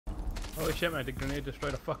Holy shit, man, the grenade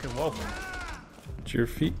destroyed a fucking wall. It's your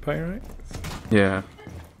feet, Pyrex? Yeah.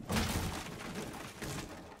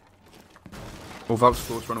 Oh, that was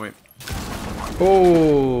close, run away.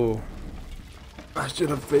 Oh! I should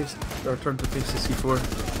have faced, or turned to face the C4.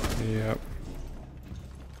 Yep.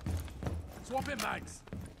 Swap in mags.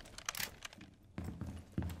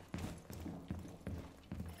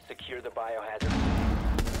 Secure the biohazard.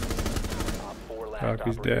 Op 4 last Fuck,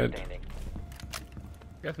 he's operator dead. standing.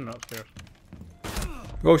 Guessing not upstairs.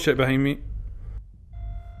 Oh shit, behind me.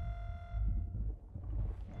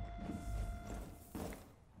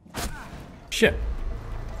 Shit!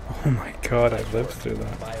 Oh my god, I lived through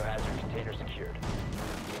that. Biohazard container secured.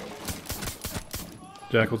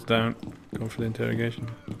 Jackal's down. Going for the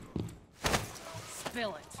interrogation.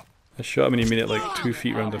 Spill it. I shot him and he made it like 2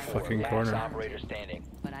 feet round the fucking Last corner. operator standing.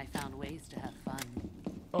 But I found ways to have fun.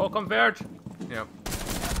 Oh, converge! Yep.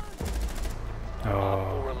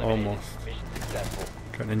 Oh, almost. Mission successful.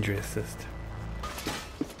 Got an injury assist.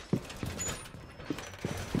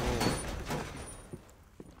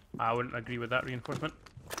 I wouldn't agree with that reinforcement.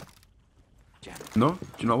 No? Do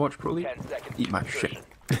you not watch Pro League? 10 seconds. Eat to my shit.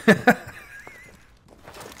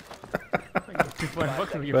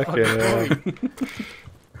 insertion.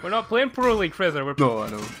 We're not playing Pro League, Fraser. No, I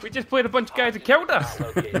know. We just played a bunch of guys that killed us.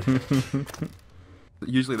 Located.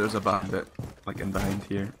 Usually there's a bandit, like, in behind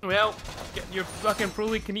here. Well, get your fucking Pro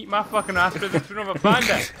League can eat my fucking ass because it's of a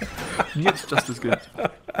bandit. It's just as good.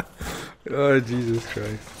 Oh, Jesus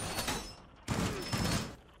Christ.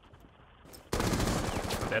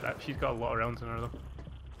 Dead. She's got a lot of rounds in her though.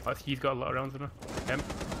 Oh, he's got a lot of rounds in her. Him.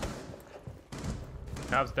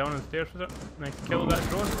 Cab's down on the stairs with it. Nice kill that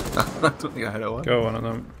drone. I don't think I had it one. Go on at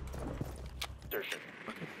them. Insertion.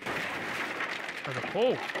 There's a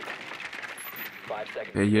hole. 5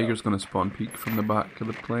 seconds. Yeah, to go. Jaeger's gonna spawn peek from the back of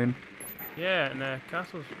the plane. Yeah, and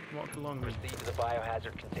Castle's walked along the Proceed to the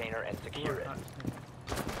biohazard container and secure it.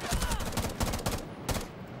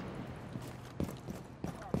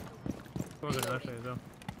 Go to the other side as well.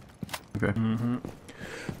 Okay.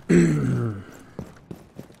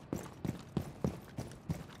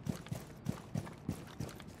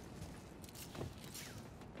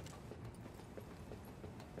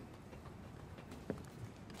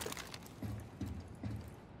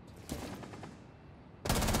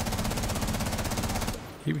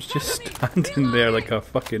 He was just standing there like a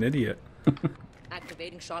fucking idiot.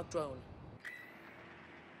 Activating shock drone.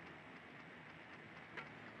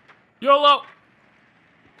 YOLO!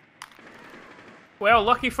 Well,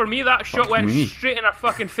 lucky for me, that shot Fuck went me. straight in her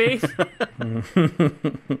fucking face. Someone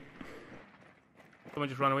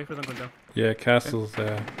just ran away from them going down. Yeah, Castle's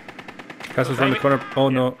Castle's around the corner. Oh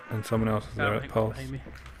no, and someone else is there at Pulse. Behind me.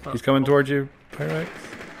 He's coming towards you, Pyrex.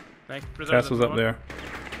 Nice. Castle's up there.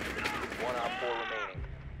 1 op 4 remaining.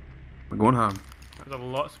 We're going ham. That was a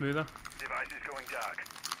lot smoother. Devices going dark.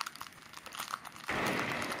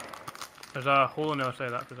 There's a hole on the other side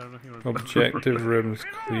of that because I don't know if you were. Objective room's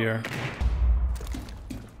clear.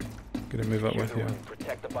 Gonna move up Secure with the you. room.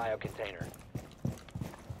 Protect the bio container.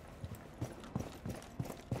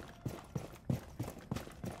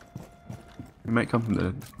 We might come from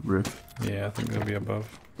the roof. Yeah, I think they'll be above.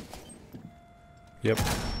 Yep.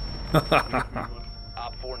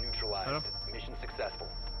 Op 4 neutralized. Hello? Mission successful.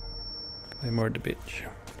 Play more the bitch.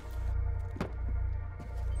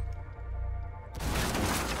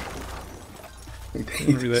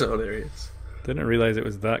 So there he is. Didn't realise it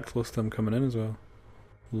was that close to him coming in as well.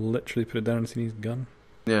 Literally put it down and seen his gun.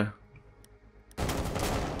 Yeah.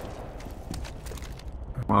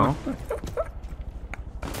 Wow.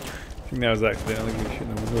 I think that was accidentally shooting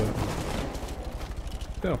him as well.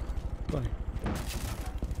 Still, funny.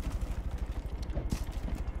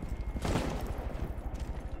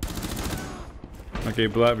 Okay,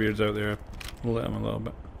 Blackbeard's out there. We'll let him a little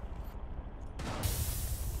bit.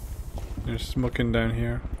 There's smoking down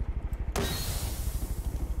here.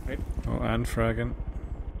 Right. Oh, and fragging.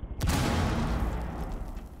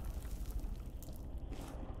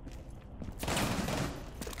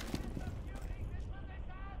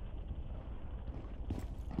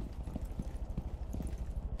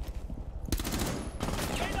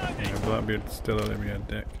 Yeah, Blackbeard's still out there behind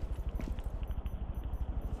deck.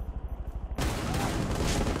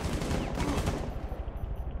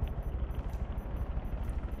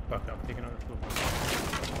 Fuck, I'm taking out the floor.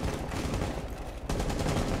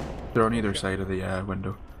 They're on either side of the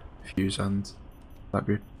window. Fuse and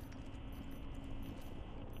Blackbeard.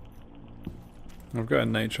 I've got a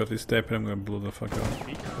nitro. If they step in, I'm going to blow the fuck off.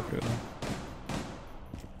 Fuck out them.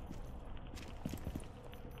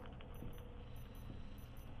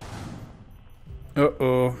 Uh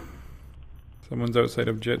oh. Someone Someone's outside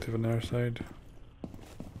objective on our side.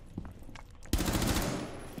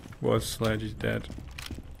 Was Sledge, he's dead.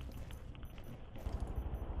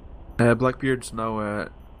 Blackbeard's now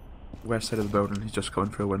west side of the building. He's just coming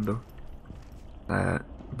through a window. By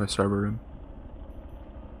server room.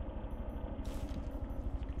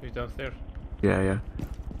 Who's downstairs? Yeah.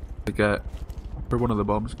 Like where one of the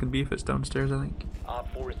bombs can be if it's downstairs, I think.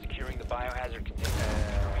 Op 4 is securing the biohazard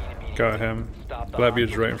container. Got him.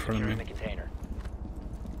 Blackbeard's right in front of me.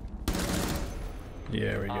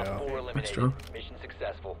 Yeah, there we Op 4 go. eliminated. true. Mission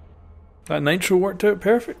successful. That nitro worked out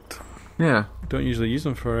perfect. Yeah. Don't usually use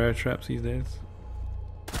them for traps these days.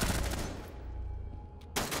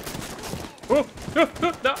 Oh! No!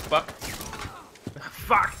 Fuck!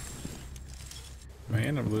 Fuck! I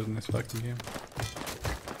end up losing this fucking game.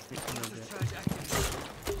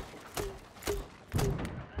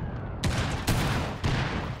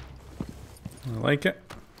 I like it.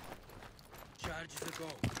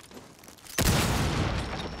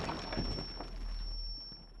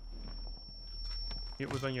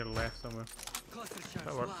 It was on your left somewhere.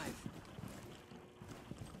 That worked.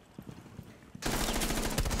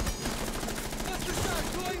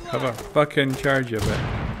 Have a fucking charge of it.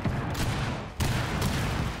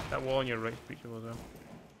 That wall on your right feature was there.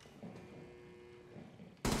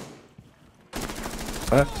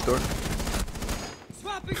 Door.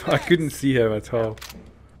 I couldn't see him at all. Op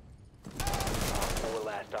 4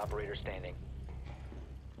 last operator standing.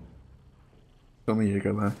 Only you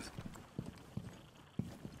go last.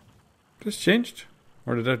 Just changed?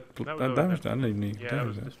 Or did that That was that over damage? there. I didn't even Yeah,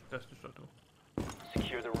 damage that. that's destructible.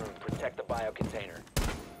 Secure the room. Protect the bio container.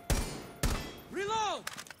 Reload!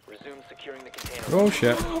 Resume securing the container. Oh,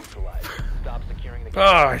 shit. Neutralize. Stop securing the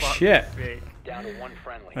Oh container. shit! Down to one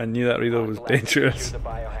friendly. I knew that reload was dangerous. Secure the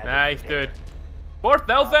biohazard Nice, container. dude.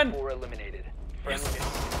 4,000! Op 4 eliminated. Friendly mission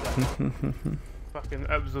successful. Fucking,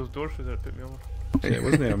 that was those doors that put me over. Shit,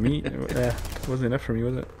 wasn't it a me? Wasn't enough for me,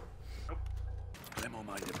 was it? Demo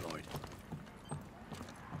mine deployed.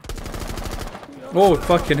 Oh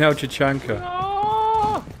fucking hell, Chichanka!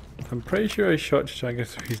 Oh! I'm pretty sure I shot Chichanka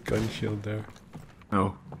through his gun shield there.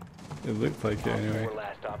 No. It looked like it Op anyway. 4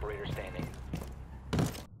 last operator standing.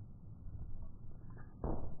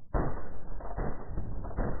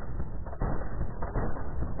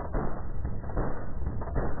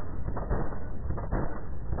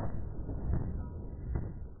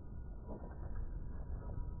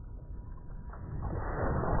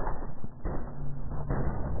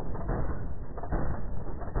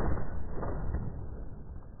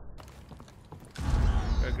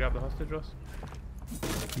 Gotta grab the hostage, Ross.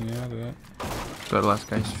 Yeah, I'll do that. So the last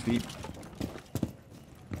guy's feet.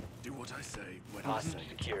 Do what I say when I Hostage say it.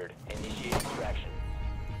 secured. Initiate extraction.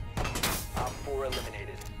 Op 4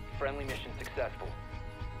 eliminated. Friendly mission successful.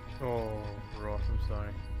 Oh, Ross, I'm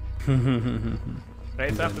sorry. Right,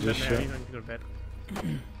 it's after just midnight, shot. he's on your bed.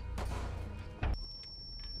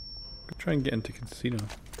 Could try and get into casino.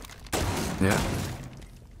 Yeah.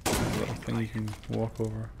 There's a little thing you can walk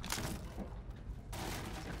over.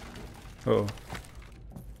 Oh.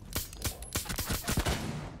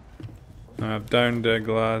 I've downed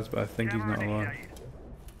Glass, but I think he's not alive.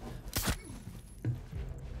 I'm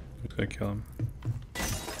just gonna kill him.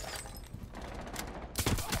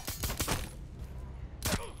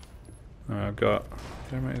 I've got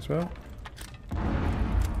Thermite as well.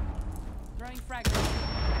 Throwing fragments.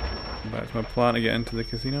 That's my plan to get into the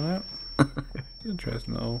casino now.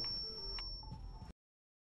 Interesting though.